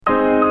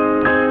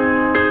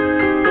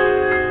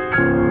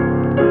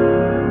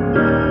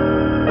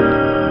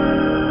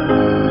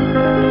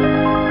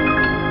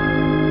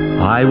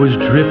I was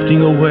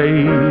drifting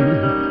away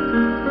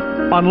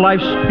on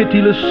life's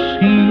pitiless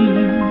sea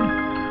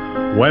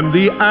when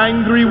the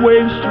angry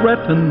waves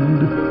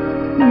threatened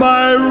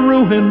my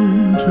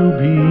ruin to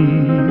be.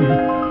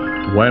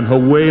 When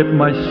away at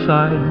my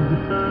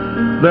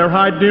side there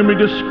I dimly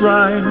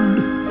descried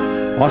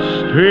a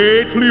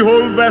stately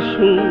old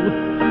vessel,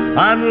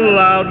 and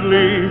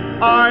loudly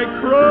I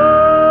cried,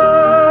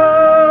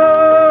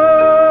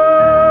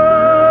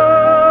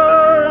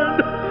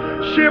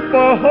 "Ship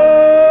ahoy!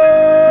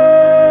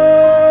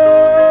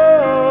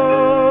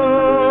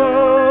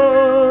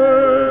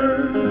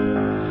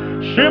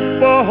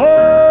 Ship ahoy!"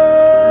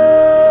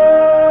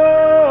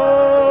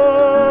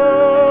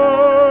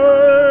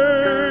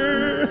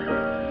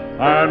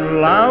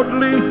 And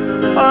loudly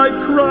I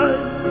cried,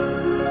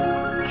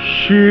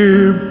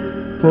 "Ship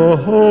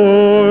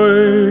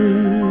ahoy!"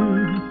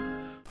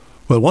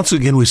 Well, once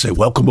again, we say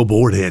welcome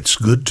aboard. It's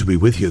good to be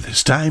with you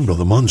this time.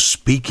 Brother Munn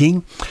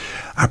speaking.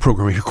 Our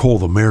program here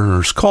called The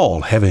Mariner's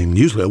Call, having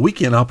usually a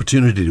weekend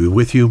opportunity to be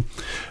with you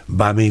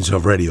by means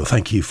of radio.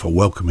 Thank you for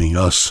welcoming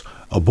us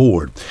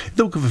aboard.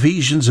 The book of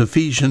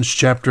Ephesians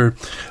chapter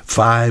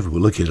 5.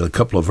 We'll look at a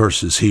couple of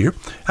verses here.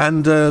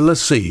 And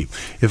let's see.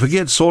 If I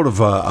get sort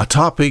of a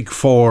topic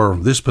for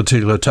this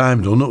particular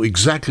time, don't know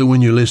exactly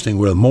when you're listening,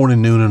 whether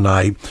morning, noon, or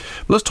night.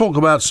 Let's talk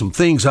about some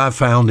things I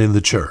found in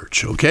the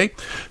church, okay?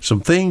 Some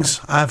things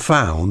I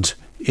found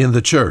in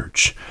the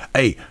church.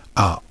 Hey,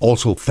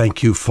 also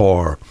thank you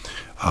for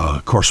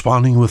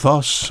corresponding with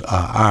us.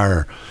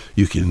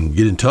 You can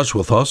get in touch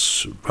with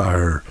us.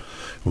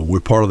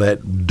 We're part of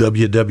that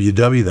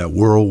www, that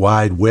World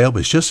Wide Web.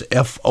 It's just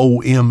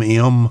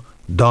FOMM.org.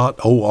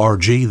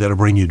 That'll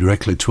bring you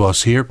directly to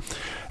us here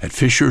at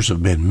Fishers of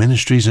Men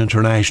Ministries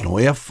International.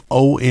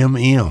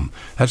 FOMM.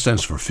 That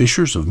stands for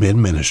Fishers of Men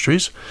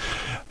Ministries.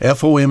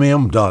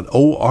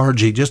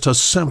 FOMM.org. Just a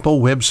simple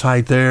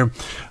website there.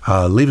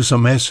 Leave us a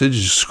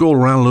message. Scroll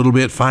around a little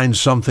bit. Find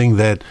something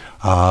that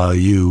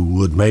you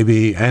would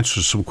maybe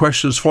answer some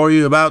questions for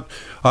you about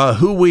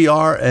who we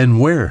are and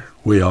where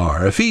we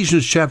are.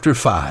 Ephesians chapter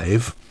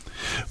 5,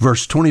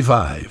 verse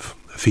 25.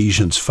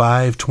 Ephesians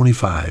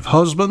 5:25.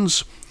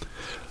 Husbands,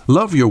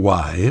 love your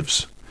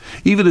wives,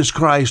 even as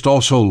Christ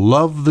also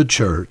loved the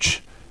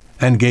church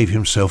and gave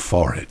himself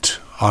for it.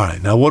 All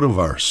right, now what a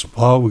verse.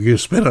 Oh, we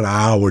could spend an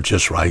hour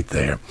just right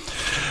there.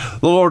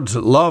 The Lord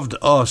loved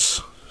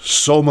us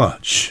so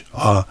much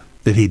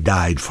that he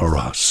died for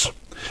us.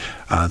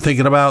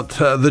 Thinking about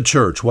the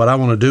church, what I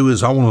want to do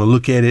is I want to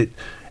look at it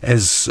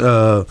as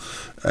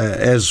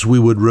we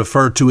would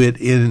refer to it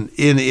in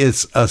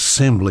its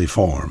assembly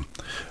form.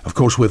 Of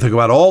course, we think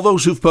about all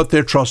those who've put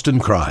their trust in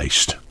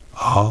Christ.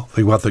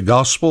 Think about the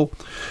gospel,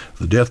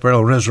 the death, burial,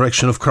 and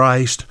resurrection of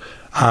Christ.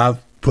 I've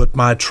put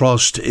my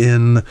trust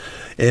in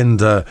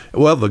the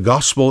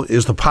gospel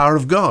is the power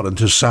of God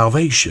unto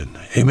salvation.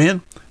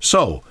 Amen?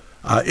 So,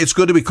 it's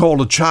good to be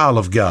called a child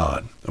of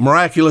God. A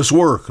miraculous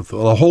work of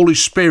the Holy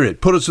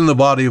Spirit put us in the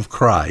body of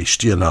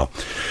Christ, you know.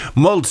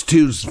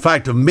 Multitudes, in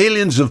fact, of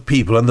millions of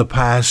people in the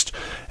past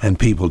and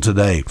people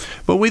today.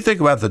 But we think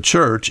about the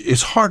church,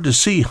 it's hard to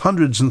see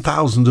hundreds and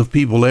thousands of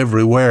people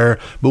everywhere,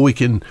 but we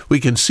can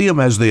see them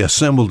as they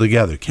assemble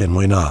together, can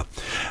we not?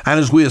 And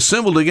as we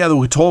assemble together,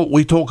 we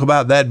talk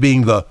about that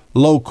being the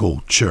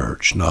local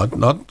church,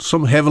 not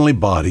some heavenly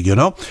body, you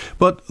know,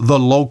 but the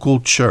local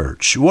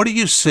church. What do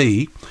you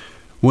see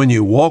when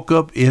you walk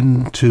up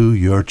into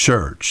your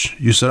church?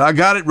 You said, I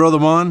got it, Brother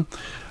Munn.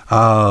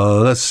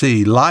 Let's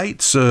see,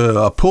 lights,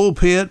 a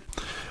pulpit,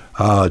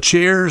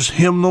 chairs,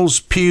 hymnals,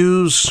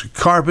 pews,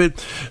 carpet,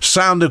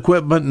 sound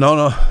equipment.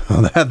 No,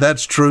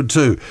 that's true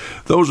too.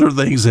 Those are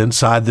things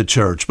inside the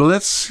church. But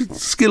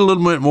let's get a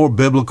little bit more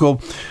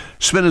biblical.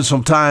 Spending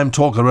some time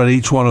talking about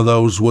each one of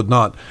those would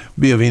not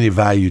be of any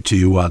value to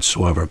you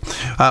whatsoever.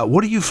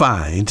 What do you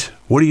find?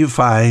 What do you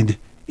find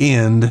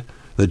in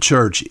the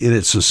church in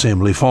its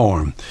assembly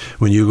form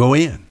when you go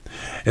in?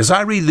 As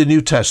I read the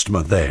New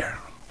Testament there,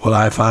 what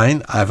I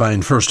find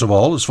first of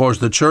all, as far as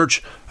the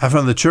church, I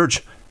find the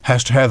church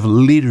has to have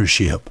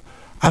leadership.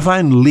 I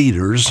find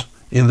leaders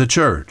in the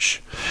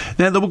church.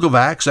 Now, in the book of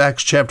Acts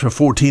chapter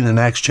 14 and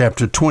Acts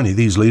chapter 20,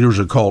 these leaders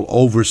are called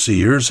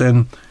overseers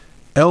and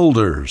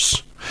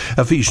elders.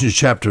 Ephesians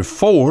chapter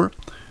 4,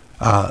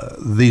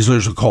 these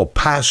leaders are called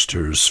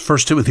pastors. 1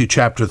 Timothy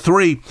chapter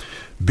 3,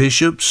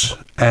 bishops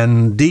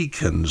and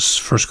deacons.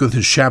 1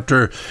 Corinthians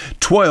chapter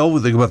 12, we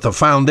think about the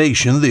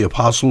foundation, the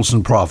apostles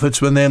and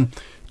prophets, and then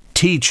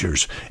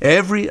teachers.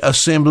 Every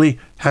assembly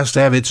has to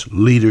have its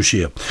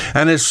leadership.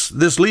 And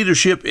this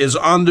leadership is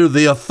under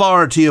the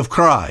authority of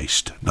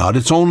Christ, not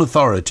its own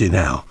authority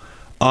now,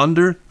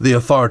 under the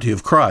authority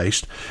of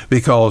Christ,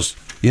 because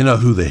you know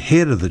who the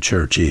head of the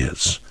church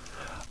is.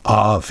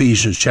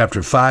 Ephesians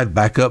chapter 5,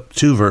 back up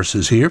 2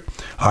 verses here.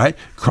 All right,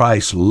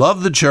 Christ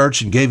loved the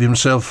church and gave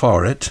himself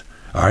for it.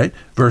 All right,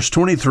 verse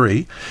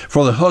 23,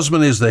 for the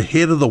husband is the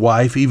head of the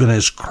wife, even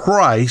as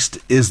Christ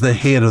is the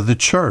head of the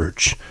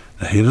church.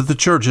 The head of the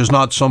church is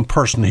not some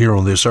person here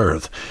on this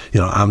earth.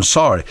 I'm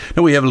sorry.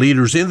 Now, we have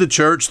leaders in the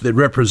church that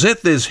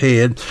represent this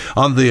head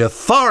on the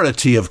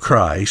authority of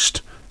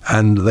Christ,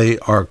 and they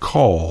are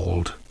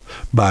called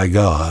by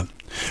God.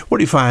 What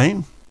do you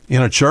find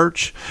in a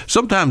church?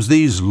 Sometimes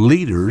these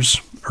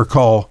leaders are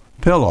called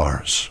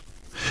pillars.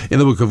 In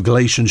the book of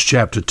Galatians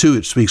chapter 2,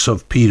 it speaks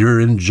of Peter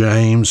and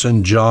James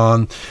and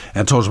John,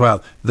 and talks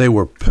about they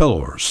were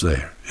pillars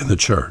there in the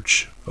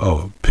church.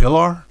 Oh,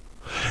 pillar?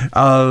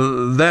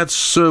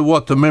 That's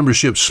what the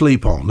membership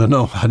sleep on.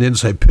 No, I didn't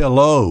say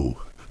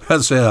pillow. I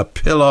said a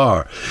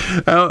pillar.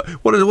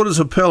 What is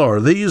a pillar?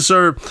 These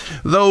are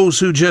those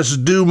who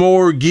just do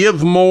more,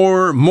 give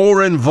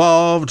more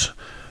involved,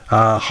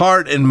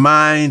 heart and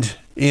mind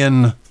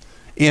in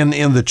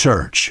the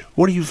church.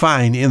 What do you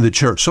find in the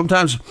church?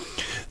 Sometimes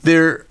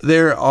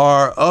there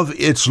are of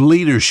its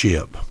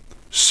leadership,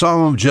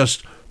 some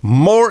just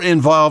more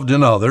involved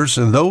than others,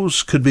 and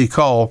those could be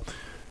called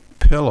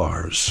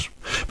pillars.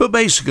 But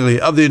basically,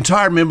 of the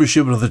entire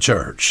membership of the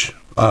church,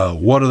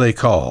 what are they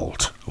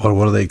called?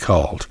 What are they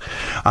called?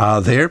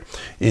 There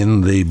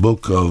in the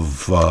book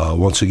of,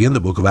 once again,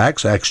 the book of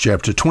Acts, Acts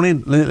chapter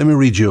 20. Let me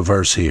read you a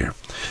verse here.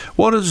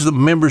 What is the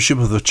membership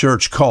of the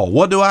church called?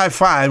 What do I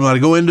find when I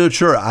go into a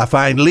church? I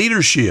find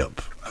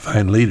leadership.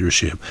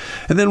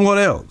 And then what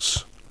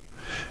else?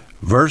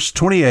 Verse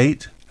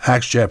 28,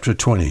 Acts chapter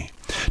 20.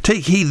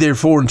 Take heed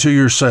therefore unto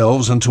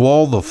yourselves and to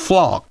all the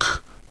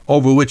flock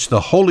over which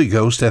the Holy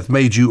Ghost hath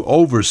made you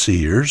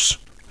overseers.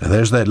 And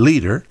there's that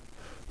leader.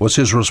 What's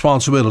his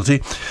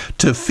responsibility?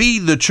 To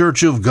feed the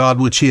church of God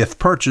which he hath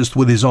purchased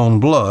with his own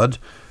blood.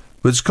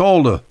 But it's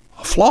called a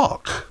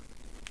flock.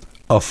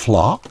 A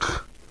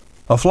flock?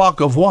 A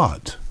flock of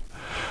what?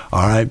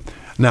 All right.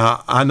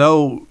 Now, I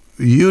know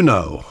you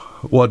know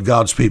what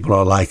God's people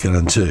are likened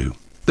unto.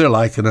 They're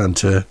likened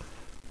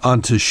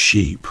unto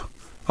sheep.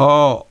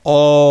 Oh,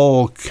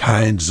 all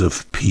kinds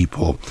of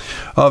people,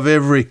 of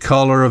every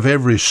color, of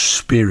every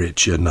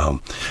spirit, you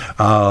know.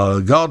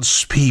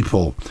 God's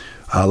people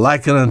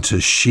likened unto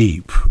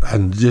sheep,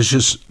 and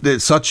there's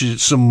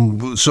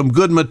some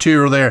good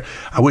material there.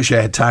 I wish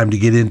I had time to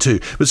get into.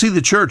 But see,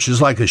 the church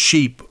is like a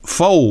sheep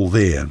fold.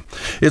 Then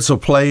it's a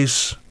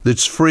place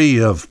that's free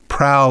of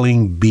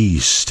prowling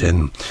beasts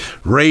and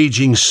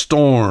raging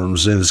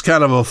storms, and it's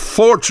kind of a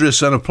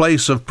fortress and a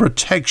place of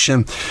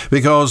protection,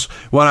 because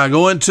when I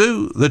go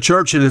into the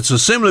church in its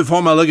assembly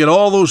form, I look at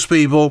all those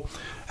people,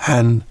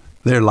 and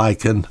they're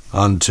likened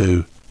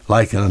unto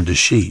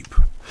sheep.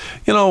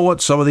 You know what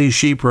some of these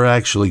sheep are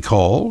actually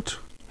called?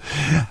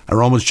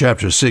 Romans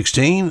chapter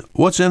 16,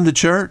 what's in the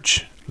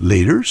church?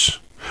 Leaders.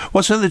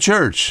 What's in the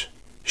church?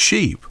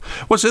 Sheep.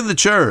 What's in the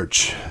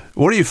church?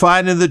 What do you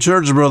find in the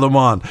church, Brother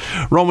Mon?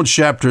 Romans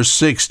chapter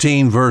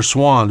 16, verse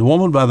 1. A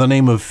woman by the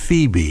name of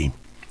Phoebe.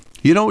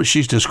 You know what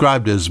she's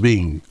described as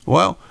being?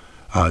 Well,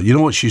 you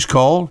know what she's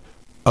called?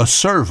 A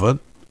servant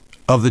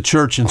of the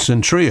church in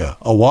Centuria.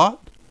 A what?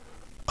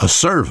 A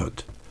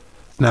servant.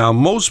 Now,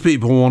 most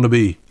people want to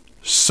be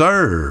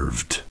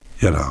served,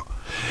 you know.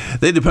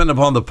 They depend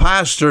upon the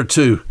pastor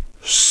to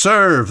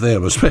serve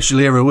them,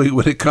 especially every week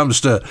when it comes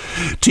to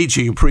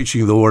teaching and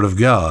preaching the Word of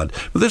God.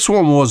 But this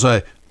woman was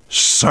a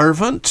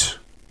servant,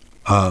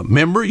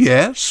 member,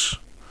 yes.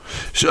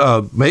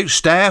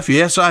 Staff,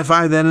 yes, I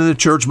find that in the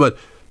church, but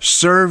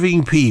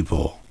serving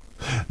people,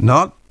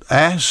 not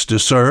asked to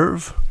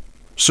serve,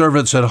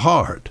 servants at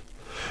heart,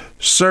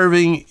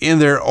 serving in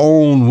their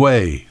own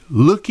way,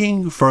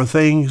 looking for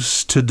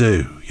things to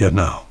do, you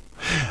know.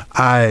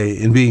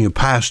 In being a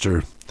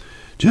pastor,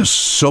 just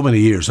so many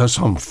years, that's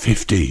some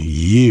 50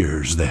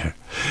 years there,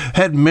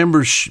 had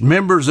members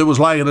that was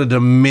likened to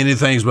many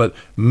things, but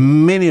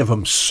many of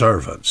them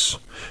servants.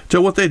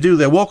 So what they do,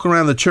 they walk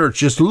around the church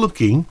just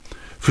looking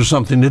for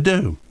something to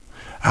do.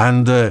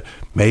 And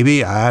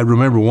maybe I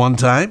remember one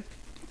time,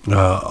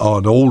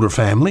 an older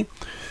family,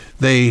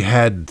 they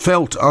had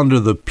felt under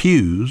the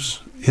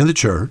pews in the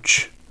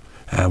church.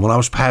 And when I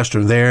was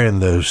pastoring there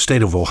in the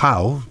state of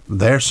Ohio,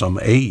 there some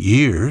 8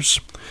 years,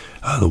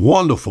 the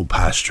wonderful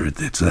pastorate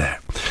that's there.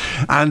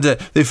 And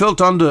they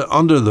felt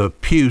under the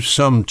pews,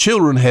 some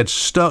children had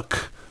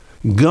stuck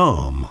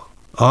gum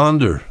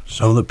under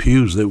some of the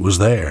pews that was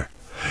there.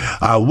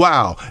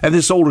 Wow. And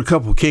this older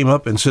couple came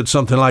up and said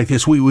something like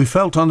this. We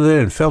felt under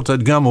there and felt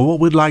that gum. And what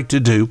we'd like to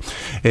do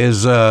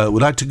is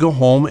we'd like to go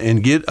home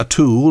and get a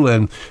tool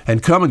and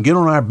come and get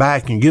on our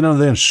back and get under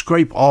there and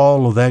scrape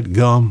all of that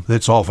gum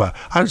that's off.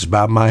 I just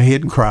bowed my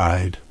head and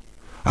cried.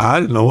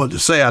 I didn't know what to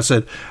say. I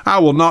said, I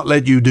will not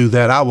let you do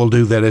that. I will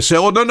do that. They said,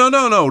 oh,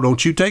 no.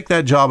 Don't you take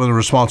that job and the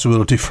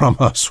responsibility from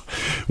us.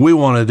 We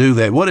want to do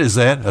that. What is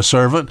that? A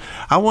servant?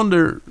 I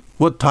wonder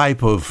what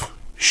type of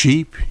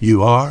sheep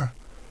you are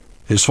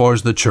as far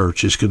as the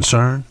church is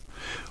concerned.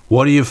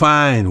 What do you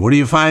find? What do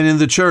you find in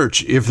the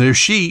church? If they're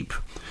sheep,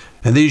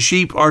 and these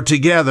sheep are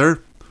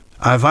together,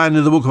 I find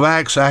in the book of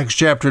Acts, Acts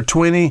chapter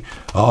 20,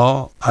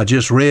 I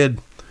just read,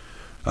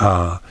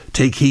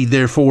 take heed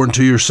therefore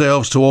unto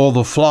yourselves to all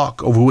the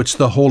flock over which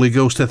the Holy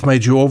Ghost hath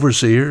made you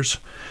overseers,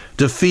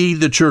 to feed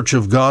the church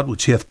of God,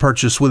 which he hath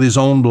purchased with his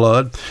own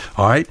blood.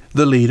 All right,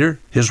 the leader,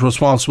 his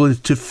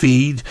responsibility to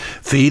feed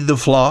the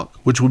flock,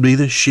 which would be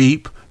the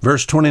sheep.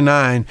 Verse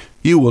 29,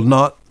 you will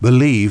not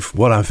believe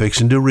what I'm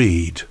fixing to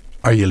read.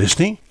 Are you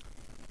listening?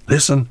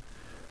 Listen.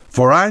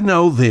 For I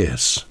know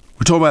this.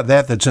 We're talking about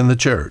that's in the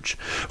church.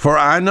 For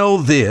I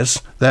know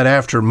this, that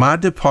after my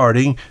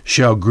departing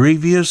shall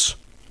grievous,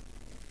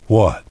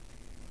 what?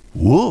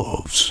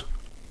 Wolves.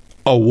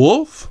 A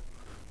wolf?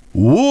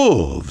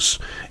 Wolves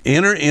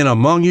enter in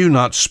among you,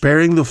 not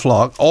sparing the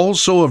flock.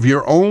 Also of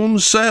your own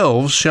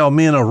selves shall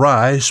men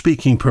arise,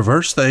 speaking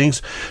perverse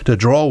things, to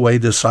draw away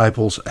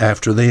disciples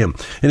after them.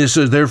 And it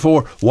says,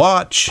 therefore,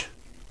 watch.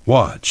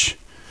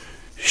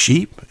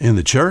 Sheep in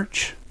the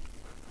church,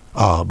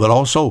 but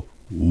also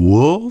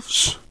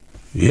wolves.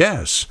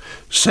 Yes,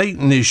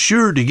 Satan is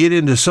sure to get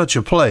into such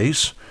a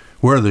place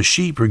where the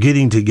sheep are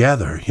getting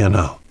together,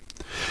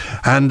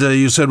 And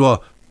you said,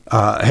 well,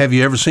 have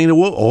you ever seen a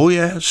wolf? Oh,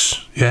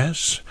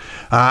 yes.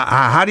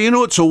 How do you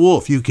know it's a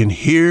wolf? You can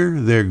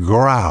hear their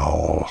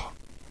growl.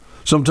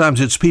 Sometimes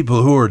it's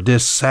people who are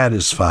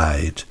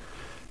dissatisfied,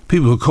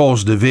 people who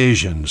cause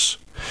divisions.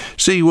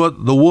 See,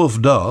 what the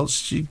wolf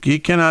does, you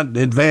cannot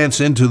advance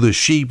into the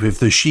sheep if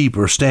the sheep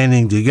are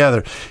standing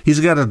together.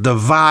 He's got to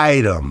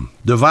divide them,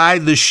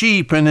 divide the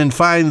sheep, and then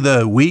find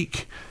the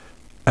weak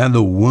and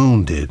the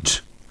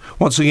wounded.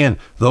 Once again,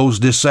 those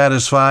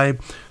dissatisfied,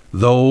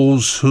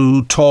 those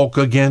who talk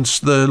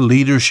against the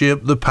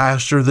leadership, the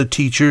pastor, the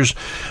teachers,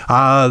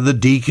 the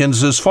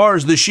deacons, as far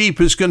as the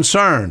sheep is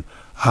concerned.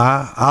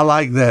 I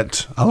like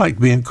that. I like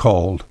being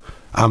called,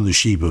 I'm the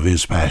sheep of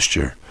his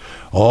pasture.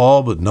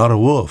 Oh, but not a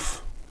wolf.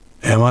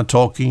 Am I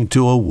talking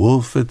to a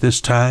wolf at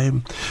this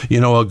time?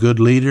 A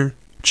good leader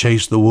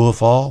chase the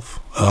wolf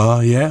off?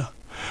 Yeah.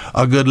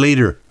 A good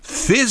leader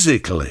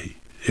physically,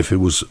 if it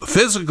was a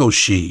physical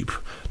sheep,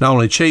 not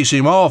only chase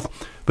him off,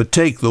 but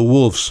take the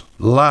wolf's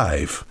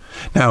life.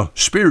 Now,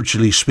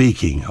 spiritually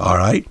speaking, all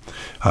right,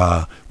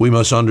 we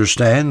must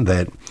understand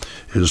that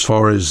as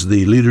far as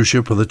the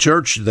leadership of the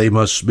church, they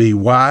must be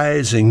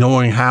wise in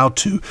knowing how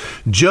to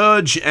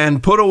judge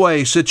and put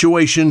away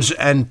situations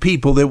and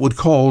people that would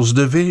cause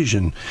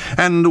division.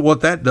 And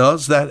what that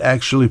does, that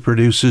actually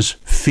produces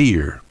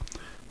fear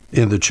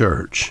in the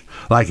church.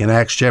 Like in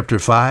Acts chapter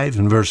 5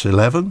 and verse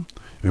 11,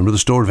 remember the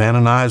story of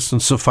Ananias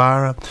and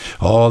Sapphira?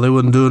 Oh, they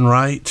wasn't doing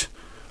right.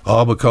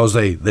 Oh, because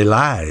they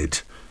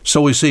lied.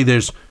 So we see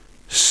there's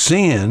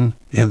sin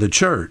in the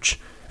church,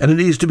 and it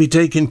needs to be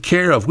taken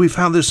care of. We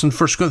found this in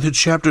 1 Corinthians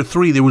chapter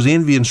 3. There was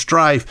envy and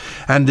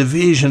strife and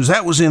divisions.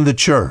 That was in the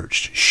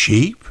church.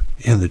 Sheep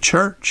in the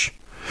church.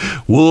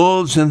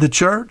 Wolves in the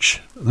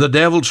church. The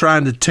devil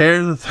trying to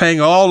tear the thing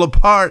all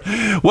apart.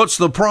 What's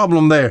the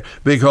problem there?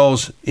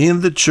 Because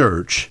in the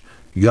church,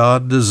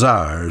 God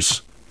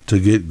desires to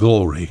get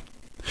glory.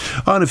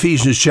 On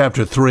Ephesians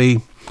chapter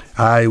 3,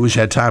 I wish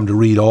I had time to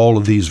read all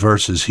of these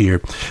verses here,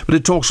 but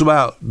it talks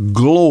about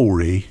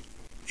glory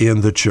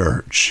in the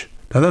church.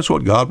 Now, that's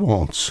what God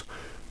wants.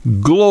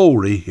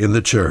 Glory in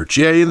the church.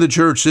 Yeah, in the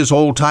church, there's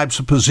all types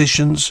of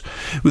positions.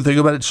 We think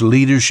about its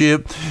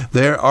leadership.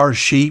 There are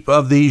sheep.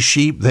 Of these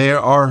sheep, there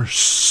are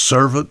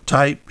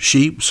servant-type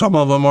sheep. Some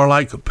of them are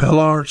like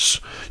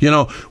pillars.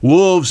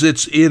 Wolves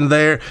that's in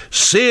there.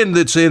 Sin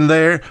that's in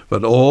there. But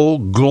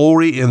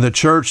glory in the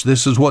church.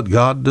 This is what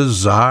God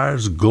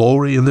desires.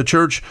 Glory in the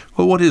church.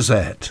 Well, what is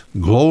that?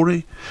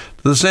 Glory?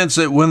 The sense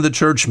that when the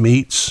church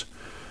meets,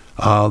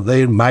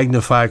 they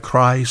magnify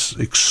Christ,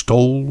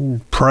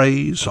 extol,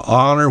 praise,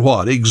 honor,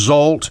 what?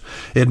 Exalt,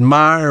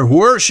 admire,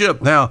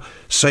 worship. Now,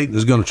 Satan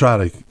is going to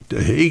try to,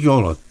 he's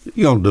going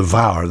to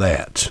devour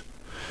that.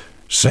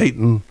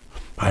 Satan,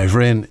 my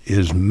friend,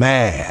 is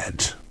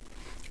mad,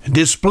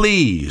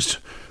 displeased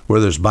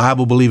where there's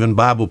Bible-believing,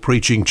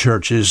 Bible-preaching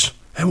churches.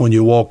 And when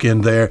you walk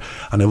in there,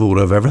 I never would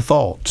have ever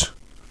thought.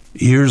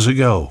 Years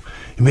ago,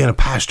 you've been a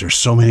pastor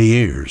so many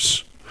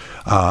years.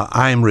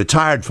 I am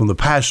retired from the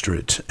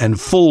pastorate and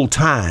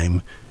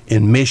full-time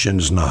in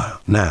missions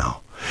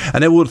now.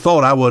 And I would have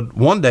thought I would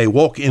one day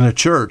walk in a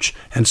church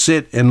and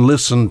sit and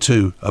listen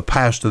to a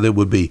pastor that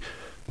would be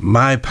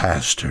my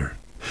pastor.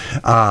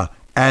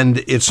 And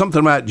it's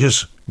something about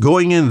just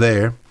going in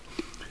there,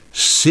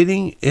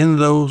 sitting in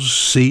those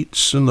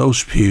seats and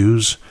those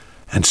pews,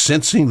 and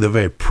sensing the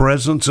very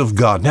presence of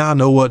God. Now I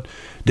know what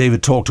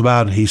David talked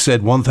about. He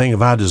said, one thing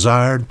have I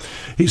desired.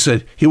 He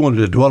said he wanted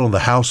to dwell in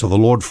the house of the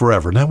Lord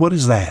forever. Now, what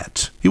is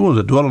that? He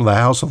wanted to dwell in the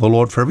house of the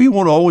Lord forever. He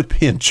wanted to always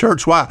be in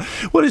church. Why?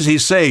 What does he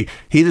say?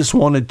 He just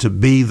wanted to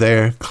be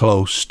there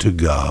close to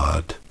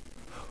God.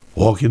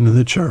 Walking in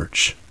the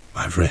church,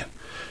 my friend,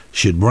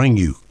 should bring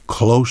you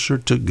closer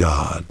to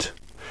God.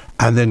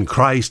 And then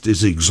Christ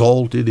is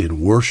exalted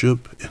in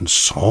worship and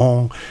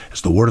song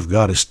as the Word of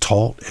God is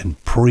taught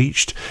and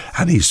preached,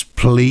 and He's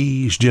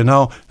pleased,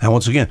 Now,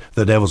 once again,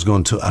 the devil's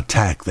going to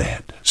attack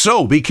that.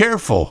 So be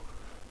careful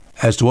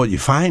as to what you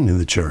find in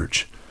the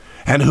church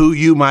and who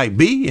you might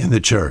be in the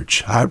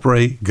church. I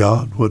pray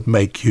God would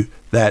make you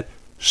that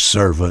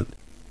servant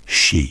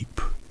sheep.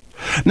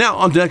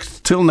 Now,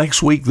 until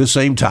next week, the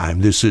same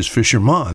time, this is Fisher Munn.